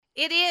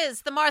It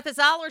is the Martha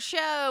Zoller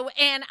Show,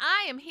 and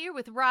I am here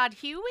with Rod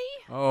Hughey.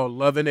 Oh,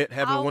 loving it.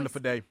 Having a Always.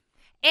 wonderful day.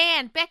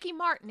 And Becky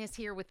Martin is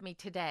here with me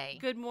today.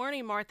 Good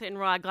morning, Martha and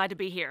Rod. Glad to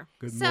be here.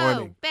 Good So,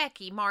 morning.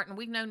 Becky Martin,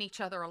 we've known each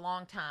other a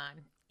long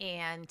time,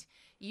 and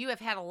you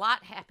have had a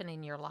lot happen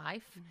in your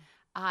life,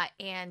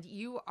 and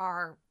you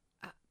are,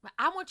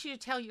 I want you to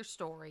tell your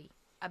story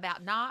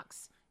about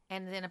Knox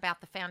and then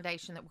about the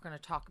foundation that we're going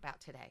to talk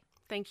about today.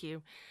 Thank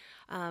you.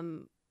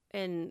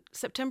 In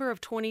September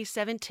of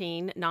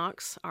 2017,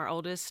 Knox, our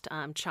oldest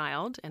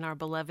child and our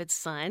beloved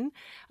son,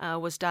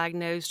 was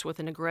diagnosed with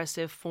an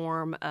aggressive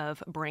form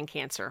of brain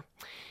cancer.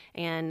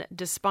 And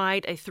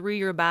despite a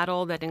 3-year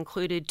battle that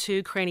included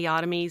 2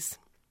 craniotomies,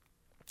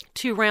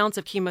 2 rounds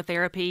of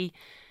chemotherapy,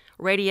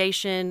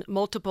 radiation,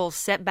 multiple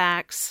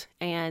setbacks,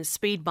 and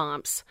speed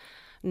bumps,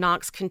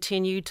 Knox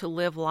continued to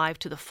live life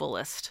to the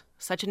fullest.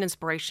 Such an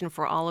inspiration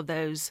for all of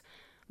those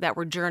that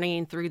were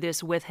journeying through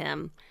this with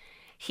him.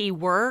 He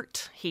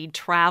worked, he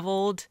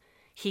traveled,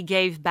 he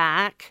gave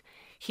back,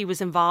 he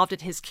was involved in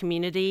his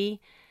community,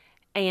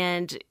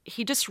 and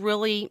he just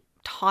really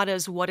taught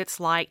us what it's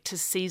like to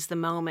seize the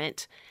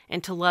moment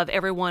and to love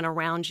everyone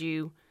around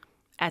you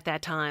at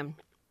that time.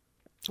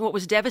 What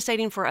was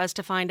devastating for us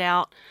to find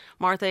out,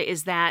 Martha,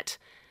 is that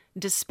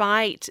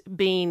despite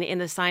being in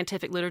the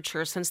scientific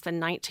literature since the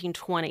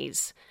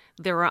 1920s,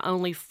 there are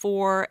only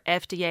 4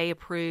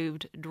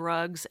 FDA-approved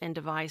drugs and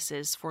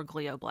devices for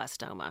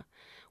glioblastoma,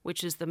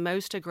 which is the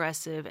most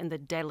aggressive and the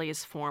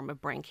deadliest form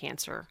of brain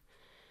cancer.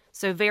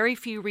 So very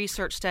few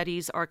research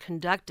studies are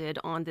conducted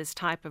on this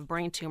type of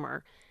brain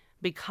tumor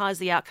because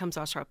the outcomes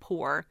are so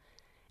poor.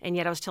 And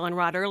yet I was telling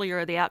Rod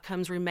earlier, the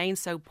outcomes remain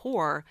so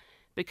poor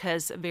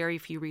because very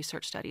few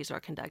research studies are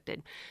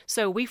conducted.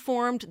 So we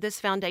formed this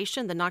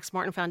foundation, the Knox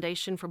Martin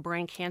Foundation for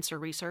Brain Cancer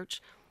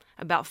Research,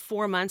 about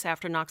 4 months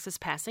after Knox's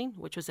passing,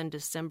 which was in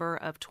December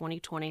of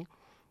 2020.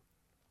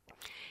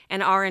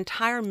 And our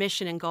entire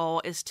mission and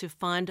goal is to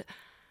fund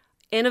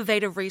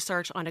innovative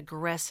research on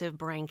aggressive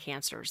brain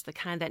cancers, the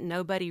kind that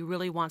nobody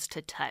really wants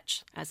to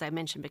touch, as I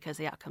mentioned, because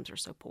the outcomes are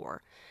so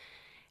poor.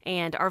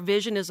 And our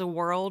vision is a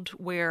world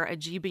where a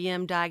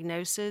GBM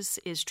diagnosis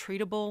is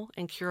treatable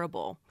and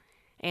curable.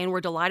 And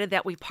we're delighted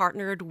that we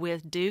partnered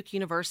with Duke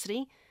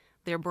University,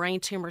 their Brain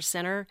Tumor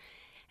Center,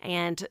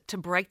 and to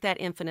break that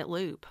infinite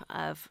loop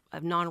of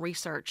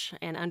non-research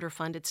and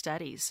underfunded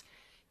studies.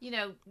 You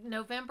know,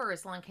 November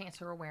is Lung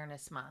Cancer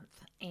Awareness Month,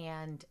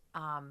 and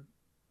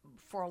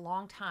for a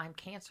long time,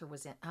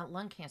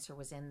 lung cancer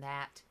was in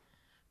that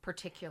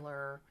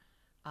particular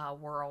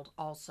world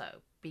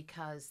also,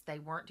 because they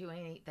weren't doing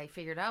any. They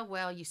figured, oh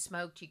well, you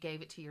smoked, you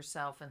gave it to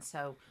yourself, and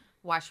so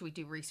why should we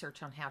do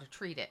research on how to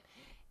treat it?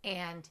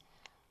 And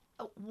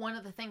one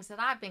of the things that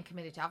I've been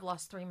committed to, I've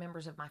lost 3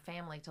 members of my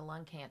family to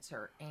lung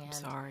cancer, and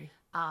Sorry.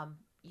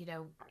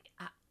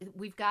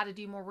 We've got to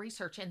do more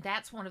research, and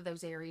that's one of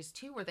those areas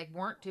too where they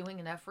weren't doing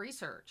enough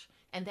research,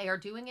 and they are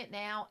doing it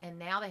now, and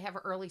now they have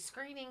early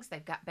screenings,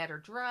 they've got better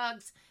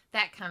drugs,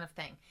 that kind of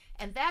thing,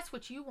 and that's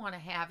what you want to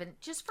have. And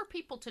just for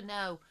people to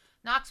know,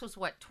 Knox was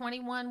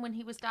 21 when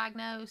he was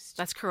diagnosed?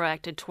 That's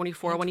correct, and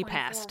 24 when he 24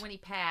 passed. when he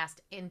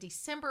passed in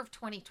December of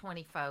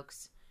 2020,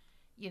 folks.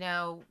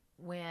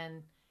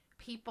 When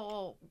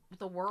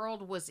the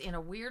world was in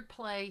a weird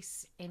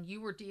place, and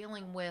you were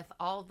dealing with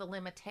all the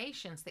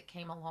limitations that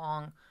came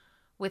along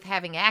with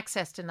having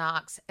access to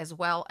Knox, as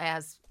well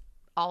as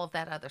all of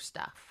that other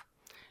stuff.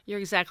 You're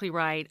exactly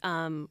right.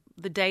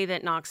 The day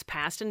that Knox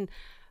passed, and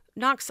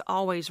Knox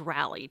always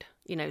rallied,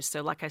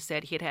 so like I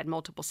said, he had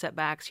multiple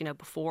setbacks,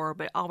 before,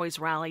 but always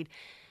rallied.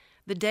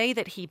 The day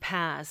that he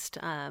passed,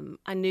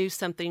 I knew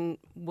something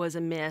was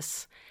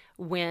amiss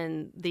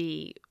when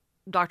the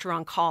doctor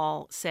on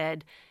call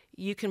said,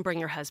 "You can bring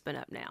your husband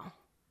up now."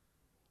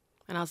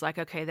 And I was like,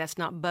 okay, that's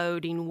not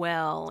boding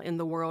well in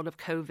the world of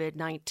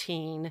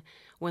COVID-19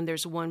 when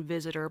there's 1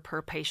 visitor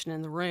per patient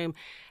in the room.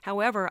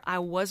 However, I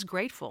was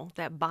grateful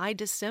that by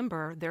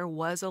December, there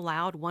was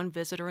allowed 1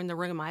 visitor in the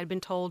room. I had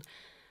been told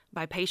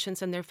by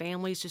patients and their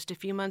families just a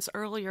few months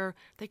earlier,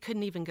 they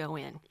couldn't even go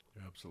in.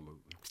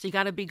 Absolutely. So you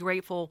got to be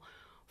grateful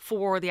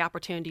for the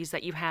opportunities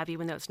that you have,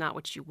 even though it's not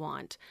what you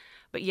want.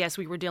 But yes,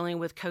 we were dealing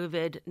with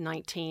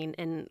COVID-19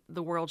 and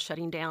the world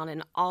shutting down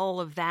and all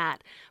of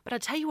that. But I'll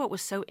tell you what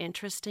was so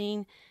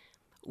interesting.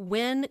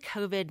 When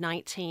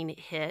COVID-19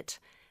 hit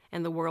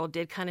and the world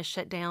did kind of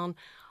shut down,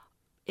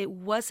 it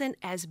wasn't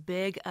as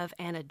big of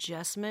an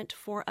adjustment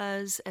for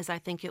us as I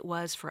think it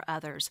was for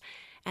others.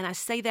 And I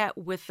say that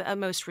with the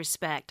utmost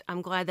respect.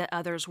 I'm glad that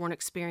others weren't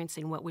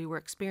experiencing what we were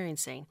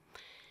experiencing.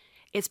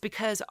 It's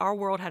because our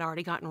world had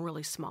already gotten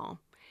really small.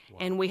 Wow.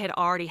 And we had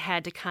already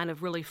had to kind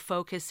of really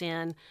focus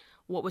in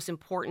what was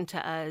important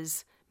to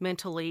us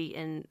mentally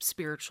and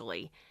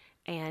spiritually.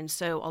 And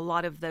so a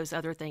lot of those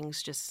other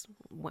things just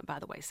went by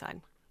the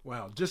wayside.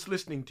 Wow. Just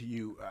listening to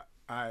you,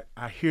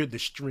 I hear the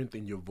strength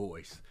in your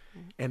voice.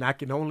 Mm-hmm. And I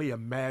can only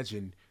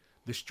imagine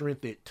the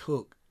strength it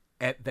took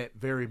at that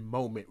very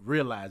moment,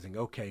 realizing,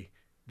 okay,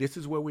 this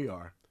is where we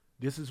are.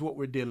 This is what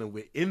we're dealing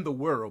with in the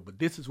world, but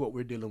this is what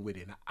we're dealing with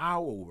in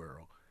our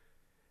world.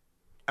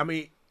 I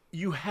mean,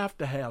 you have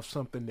to have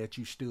something that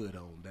you stood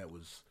on that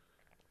was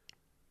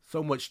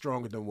so much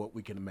stronger than what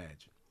we can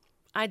imagine.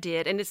 I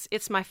did, and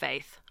it's my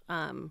faith.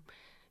 God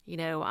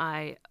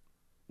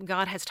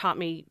has taught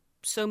me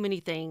so many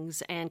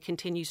things and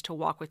continues to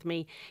walk with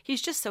me.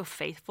 He's just so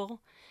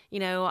faithful.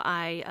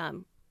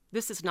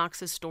 This is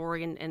Knox's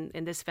story,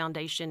 and this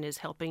foundation is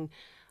helping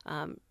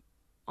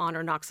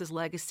honor Knox's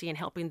legacy and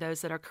helping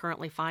those that are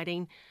currently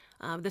fighting.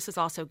 This is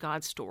also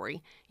God's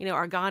story.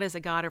 Our God is a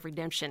God of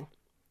redemption,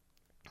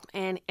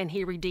 and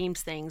He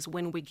redeems things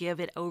when we give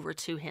it over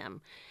to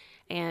Him.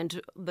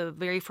 And the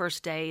very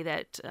first day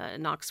that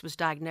Knox was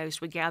diagnosed,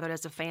 we gathered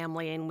as a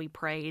family and we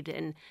prayed,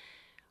 and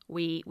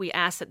we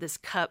asked that this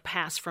cup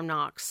pass from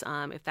Knox,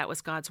 if that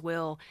was God's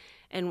will.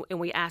 And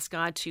we asked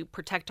God to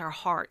protect our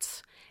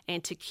hearts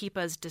and to keep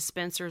us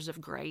dispensers of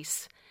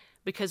grace,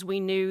 because we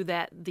knew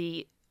that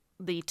the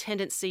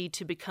tendency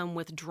to become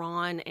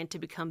withdrawn and to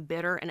become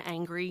bitter and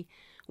angry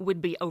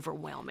would be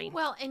overwhelming.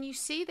 Well, and you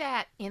see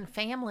that in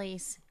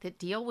families that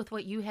deal with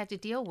what you had to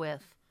deal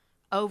with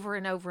over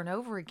and over and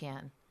over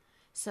again.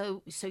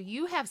 So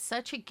you have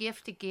such a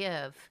gift to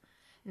give,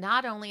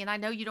 not only, and I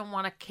know you don't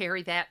want to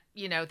carry that,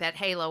 that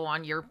halo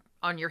on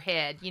your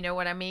head, you know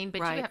what I mean?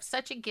 But Right. You have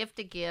such a gift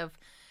to give,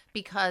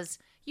 because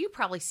you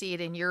probably see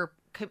it in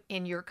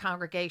your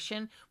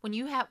congregation when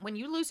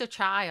you lose a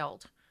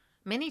child.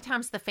 Many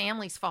times the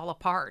families fall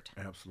apart.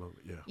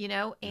 Absolutely,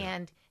 yeah.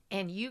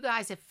 And you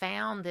guys have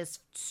found this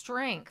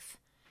strength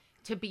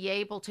to be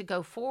able to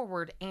go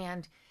forward,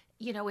 and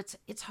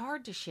it's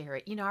hard to share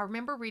it. I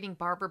remember reading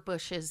Barbara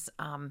Bush's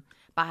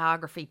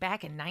biography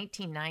back in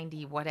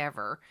 1990,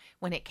 whatever,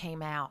 when it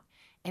came out,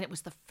 and it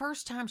was the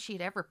first time she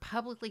had ever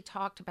publicly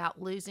talked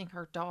about losing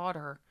her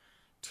daughter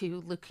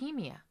to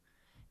leukemia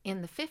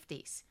in the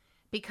 50s.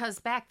 Because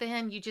back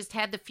then you just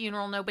had the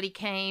funeral, nobody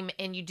came,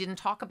 and you didn't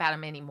talk about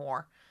him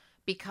anymore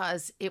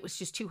because it was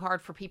just too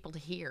hard for people to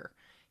hear,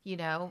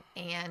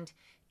 and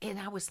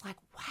I was like,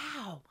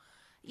 wow,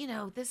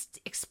 this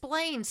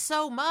explains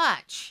so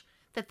much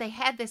that they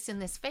had this in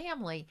this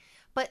family.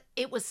 But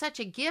it was such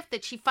a gift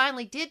that she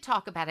finally did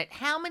talk about it.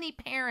 How many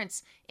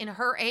parents in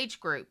her age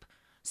group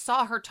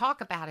saw her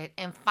talk about it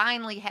and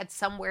finally had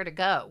somewhere to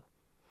go?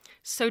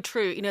 So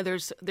true.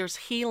 There's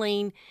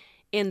healing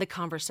in the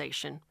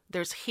conversation.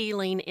 There's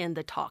healing in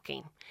the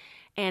talking.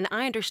 And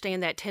I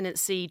understand that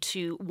tendency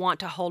to want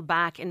to hold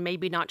back and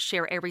maybe not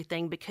share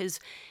everything, because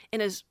in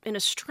a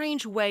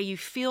strange way you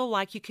feel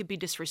like you could be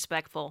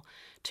disrespectful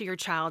to your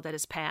child that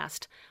has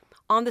passed.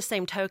 On the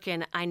same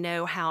token, I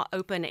know how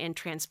open and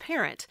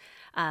transparent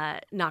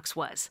Knox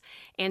was.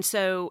 And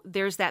so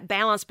there's that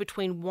balance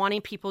between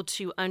wanting people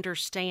to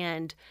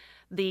understand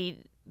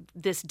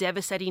this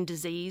devastating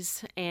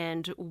disease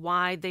and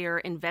why their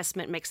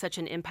investment makes such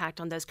an impact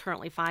on those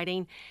currently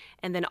fighting,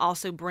 and then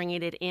also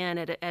bringing it in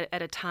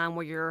at a time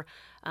where you're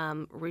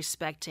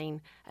respecting,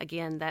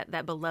 again,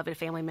 that beloved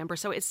family member.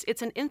 So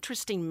it's an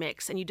interesting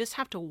mix, and you just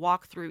have to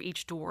walk through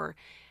each door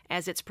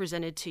as it's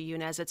presented to you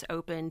and as it's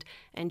opened,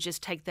 and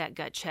just take that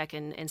gut check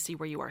and see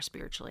where you are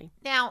spiritually.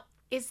 Now,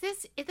 if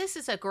this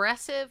is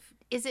aggressive,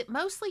 is it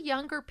mostly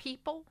younger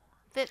people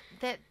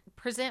that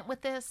present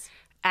with this?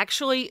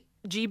 Actually,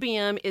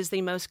 GBM is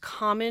the most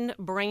common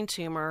brain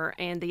tumor,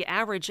 and the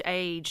average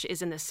age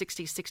is in the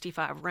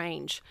 60-65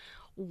 range.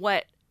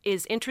 What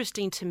is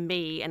interesting to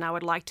me, and I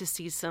would like to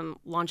see some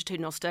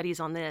longitudinal studies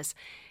on this,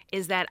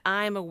 is that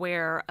I'm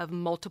aware of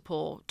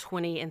multiple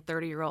 20 and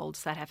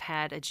 30-year-olds that have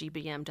had a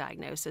GBM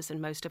diagnosis,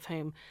 and most of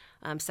whom,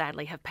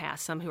 sadly, have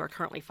passed, some who are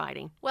currently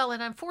fighting. Well,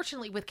 and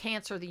unfortunately with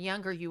cancer, the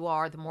younger you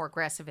are, the more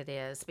aggressive it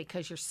is,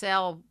 because your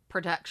cell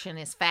production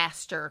is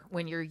faster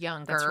when you're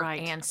younger. That's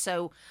right. And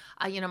so,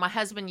 my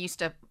husband used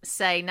to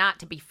say, not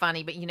to be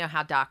funny, but you know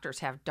how doctors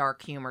have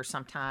dark humor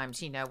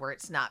sometimes, where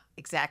it's not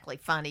exactly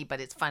funny, but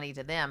it's funny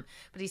to them.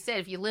 But he said,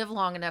 if you live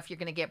long enough, you're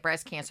going to get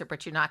breast cancer,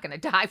 but you're not going to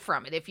die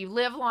from it. If you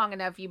live long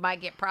enough, you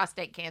might get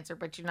prostate cancer,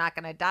 but you're not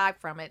going to die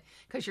from it,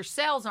 because your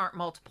cells aren't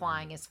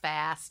multiplying as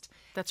fast.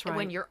 That's right.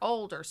 When you're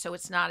older, so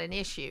it's not an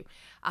issue.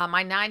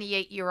 My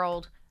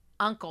 98-year-old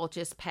uncle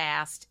just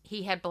passed.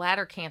 He had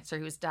bladder cancer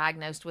he was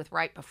diagnosed with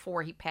right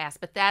before he passed,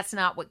 but that's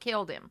not what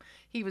killed him.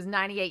 He was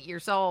 98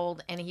 years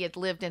old, and he had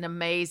lived an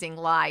amazing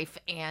life,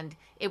 and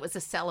it was a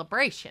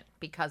celebration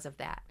because of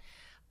that.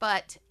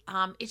 But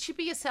it should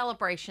be a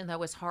celebration,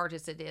 though, as hard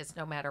as it is,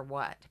 no matter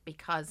what.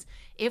 Because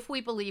if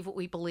we believe what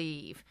we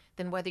believe,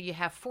 then whether you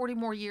have 40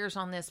 more years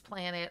on this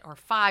planet or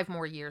 5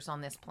 more years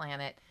on this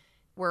planet,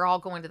 we're all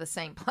going to the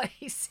same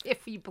place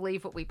if you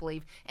believe what we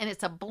believe. And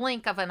it's a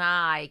blink of an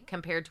eye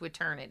compared to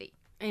eternity.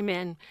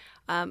 Amen.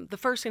 The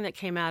first thing that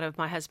came out of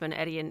my husband,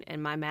 Eddie,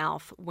 and my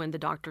mouth when the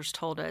doctors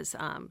told us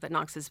that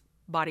Knox's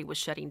body was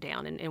shutting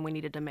down and we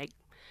needed to make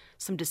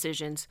some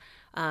decisions.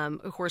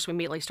 Of course, we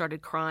immediately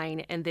started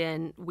crying, and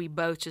then we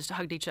both just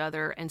hugged each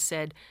other and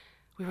said,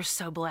 we were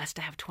so blessed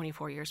to have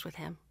 24 years with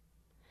him.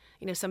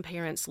 Some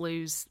parents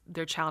lose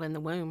their child in the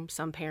womb.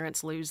 Some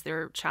parents lose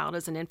their child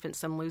as an infant.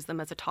 Some lose them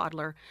as a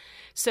toddler.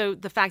 So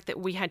the fact that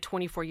we had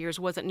 24 years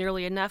wasn't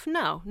nearly enough.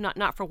 No,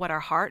 not for what our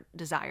heart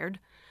desired.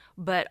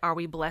 But are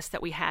we blessed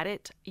that we had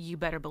it? You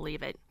better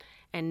believe it.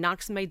 And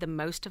Knox made the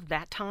most of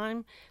that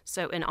time.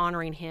 So in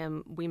honoring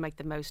him, we make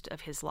the most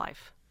of his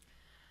life.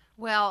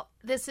 Well,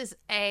 this is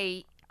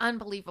a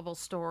unbelievable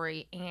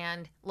story.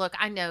 And look,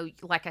 I know,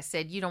 like I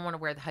said, you don't want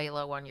to wear the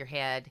halo on your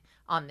head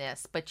on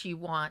this, but you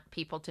want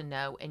people to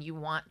know and you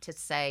want to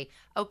say,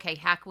 okay,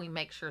 how can we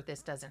make sure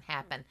this doesn't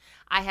happen?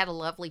 I had a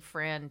lovely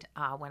friend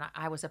when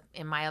I was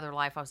in my other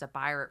life, I was a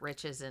buyer at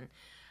Riches, and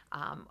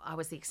I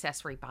was the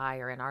accessory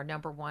buyer, and our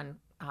number one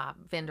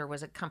vendor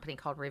was a company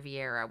called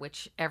Riviera,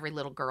 which every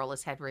little girl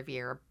has had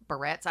Riviera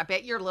barrettes. I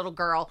bet your little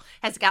girl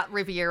has got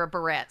Riviera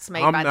barrettes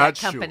made by that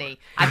company.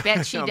 Sure. I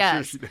bet she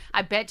does. Sure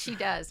I bet she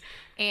does.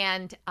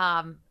 And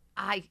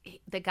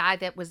the guy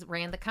that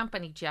ran the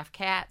company, Jeff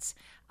Katz,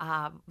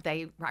 I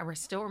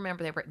still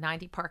remember they were at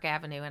 90 Park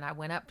Avenue, and I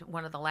went up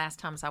one of the last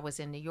times I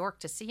was in New York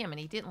to see him, and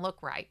he didn't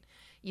look right.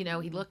 You know,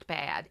 he looked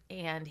bad,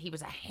 and he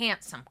was a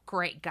handsome,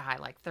 great guy,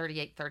 like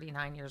 38,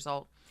 39 years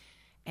old.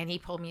 And he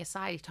pulled me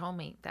aside. He told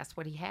me that's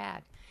what he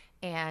had.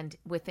 And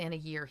within a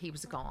year, he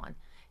was gone.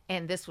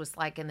 And this was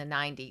like in the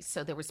 90s,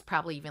 so there was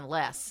probably even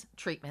less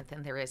treatment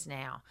than there is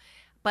now.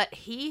 But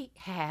he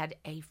had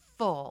a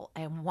full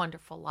and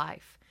wonderful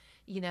life.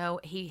 You know,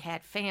 he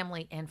had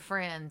family and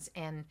friends,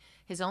 and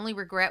his only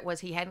regret was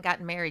he hadn't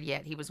gotten married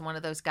yet. He was one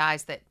of those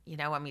guys that, you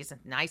know, I mean, he's a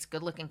nice,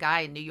 good-looking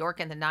guy in New York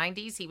in the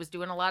 90s. He was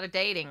doing a lot of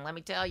dating, let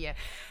me tell you.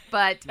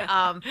 But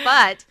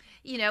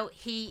you know,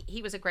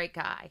 he was a great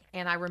guy,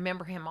 and I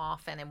remember him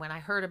often. And when I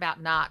heard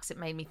about Knox, it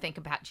made me think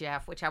about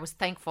Jeff, which I was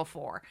thankful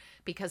for,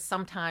 because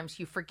sometimes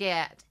you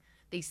forget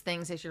these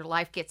things as your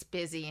life gets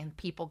busy and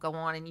people go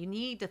on, and you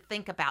need to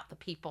think about the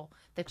people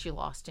that you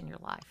lost in your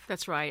life.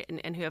 That's right,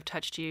 and who have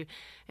touched you.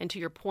 And to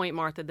your point,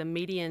 Martha, the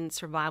median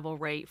survival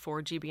rate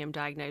for GBM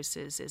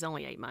diagnosis is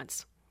only 8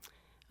 months.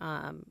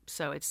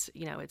 So it's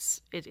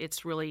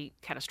really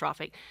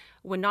catastrophic.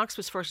 When Knox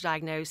was first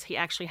diagnosed, he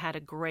actually had a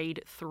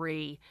grade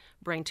 3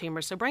 brain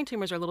tumor. So brain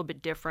tumors are a little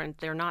bit different.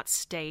 They're not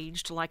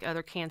staged like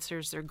other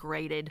cancers. They're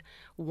graded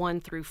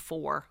 1 through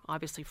 4,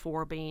 obviously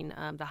 4 being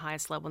the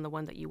highest level and the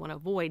one that you want to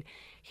avoid.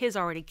 His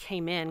already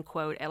came in,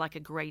 quote, at like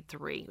a grade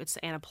 3. It's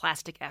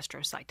anaplastic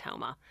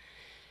astrocytoma.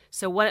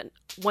 So one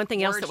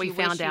thing else that we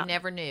found out, you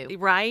never knew,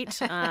 right?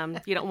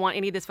 You don't want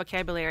any of this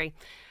vocabulary.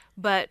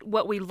 But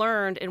what we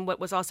learned, and what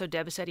was also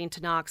devastating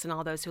to Knox and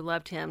all those who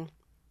loved him,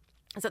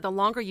 is that the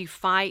longer you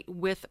fight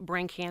with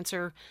brain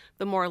cancer,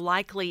 the more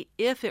likely,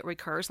 if it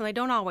recurs, and they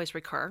don't always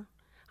recur.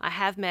 I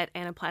have met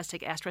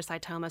anaplastic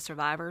astrocytoma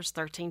survivors,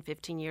 13,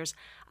 15 years.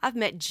 I've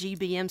met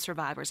GBM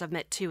survivors. I've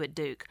met 2 at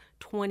Duke,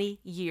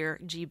 20-year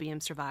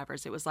GBM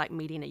survivors. It was like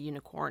meeting a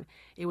unicorn.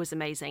 It was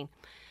amazing.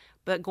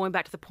 But going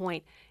back to the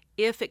point,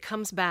 if it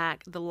comes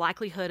back, the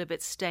likelihood of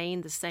it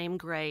staying the same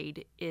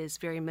grade is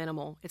very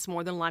minimal. It's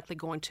more than likely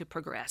going to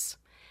progress.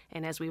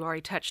 And as we've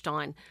already touched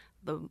on,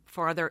 the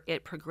farther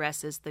it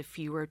progresses, the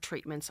fewer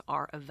treatments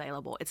are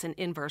available. It's an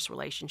inverse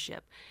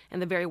relationship,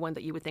 and the very one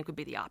that you would think would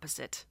be the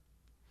opposite.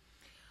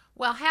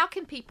 Well, how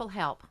can people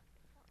help?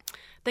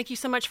 Thank you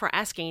so much for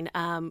asking.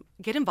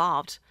 Get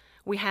involved.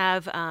 We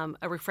have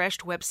a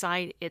refreshed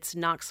website. It's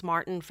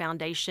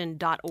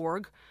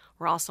knoxmartinfoundation.org.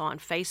 We're also on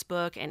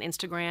Facebook and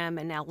Instagram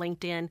and now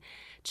LinkedIn.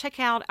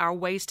 Check out our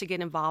Ways to Get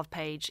Involved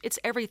page. It's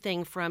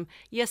everything from,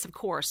 yes, of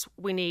course,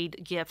 we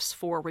need gifts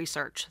for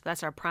research.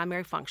 That's our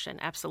primary function,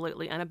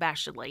 absolutely,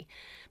 unabashedly.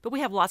 But we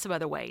have lots of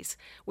other ways.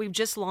 We've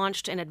just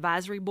launched an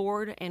advisory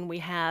board, and we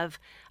have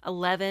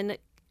 11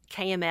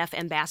 KMF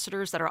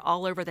ambassadors that are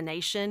all over the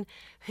nation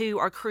who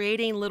are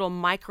creating little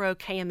micro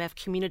KMF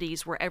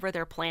communities wherever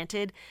they're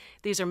planted.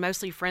 These are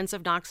mostly friends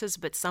of Knox's,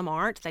 but some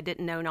aren't. They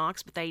didn't know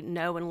Knox, but they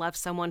know and love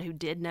someone who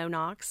did know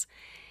Knox.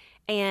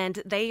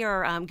 And they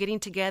are getting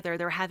together.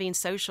 They're having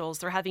socials.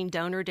 They're having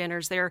donor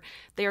dinners. They're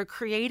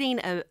creating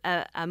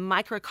a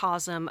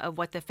microcosm of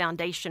what the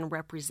foundation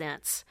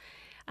represents.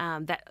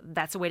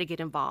 That's a way to get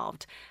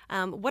involved.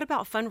 What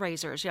about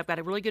fundraisers? I've got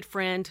a really good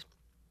friend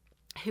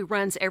who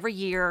runs every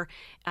year,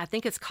 I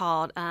think it's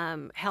called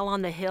Hell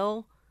on the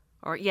Hill,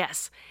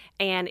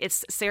 and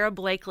it's Sarah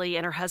Blakely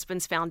and her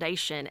husband's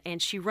foundation,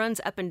 and she runs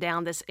up and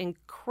down this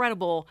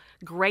incredible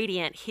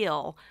gradient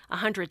hill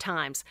 100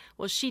 times.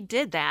 Well, she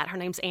did that. Her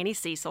name's Annie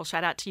Cecil.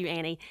 Shout out to you,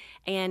 Annie.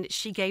 And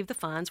she gave the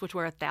funds, which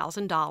were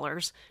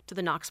 $1,000, to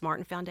the Knox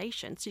Martin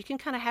Foundation. So you can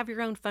kind of have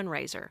your own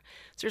fundraiser.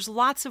 So there's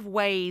lots of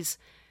ways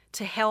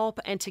to help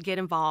and to get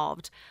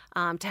involved,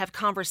 to have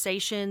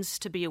conversations,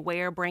 to be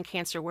aware. Brain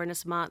Cancer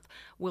Awareness Month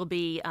will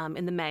be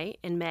in May,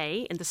 in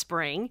the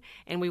spring,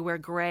 and we wear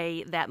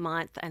gray that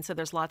month. And so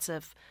there's lots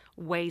of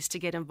ways to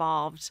get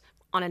involved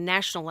on a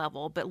national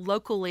level. But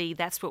locally,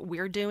 that's what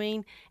we're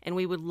doing, and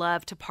we would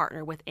love to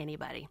partner with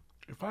anybody.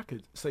 If I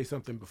could say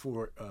something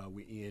before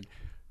we end,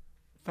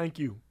 thank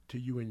you to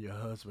you and your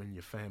husband and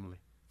your family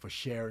for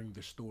sharing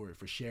the story,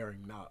 for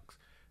sharing Knox.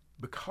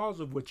 Because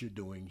of what you're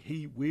doing,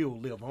 he will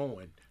live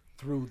on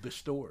through the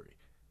story.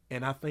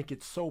 And I think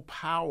it's so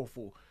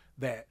powerful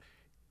that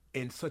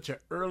in such an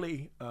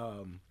early,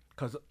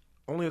 because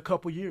only a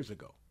couple years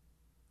ago,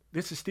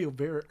 this is still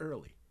very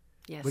early.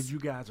 Yes. But you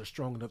guys are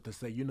strong enough to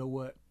say, you know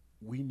what?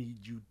 we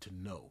need you to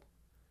know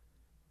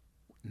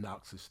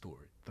Knox's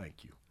story.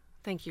 Thank you.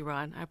 Thank you,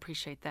 Rod. I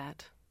appreciate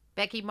that.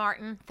 Becky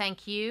Martin,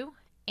 thank you.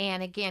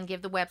 And again,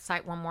 give the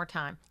website one more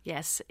time.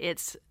 Yes,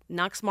 it's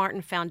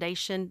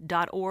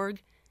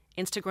knoxmartinfoundation.org,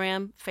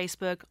 Instagram,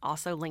 Facebook,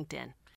 also LinkedIn.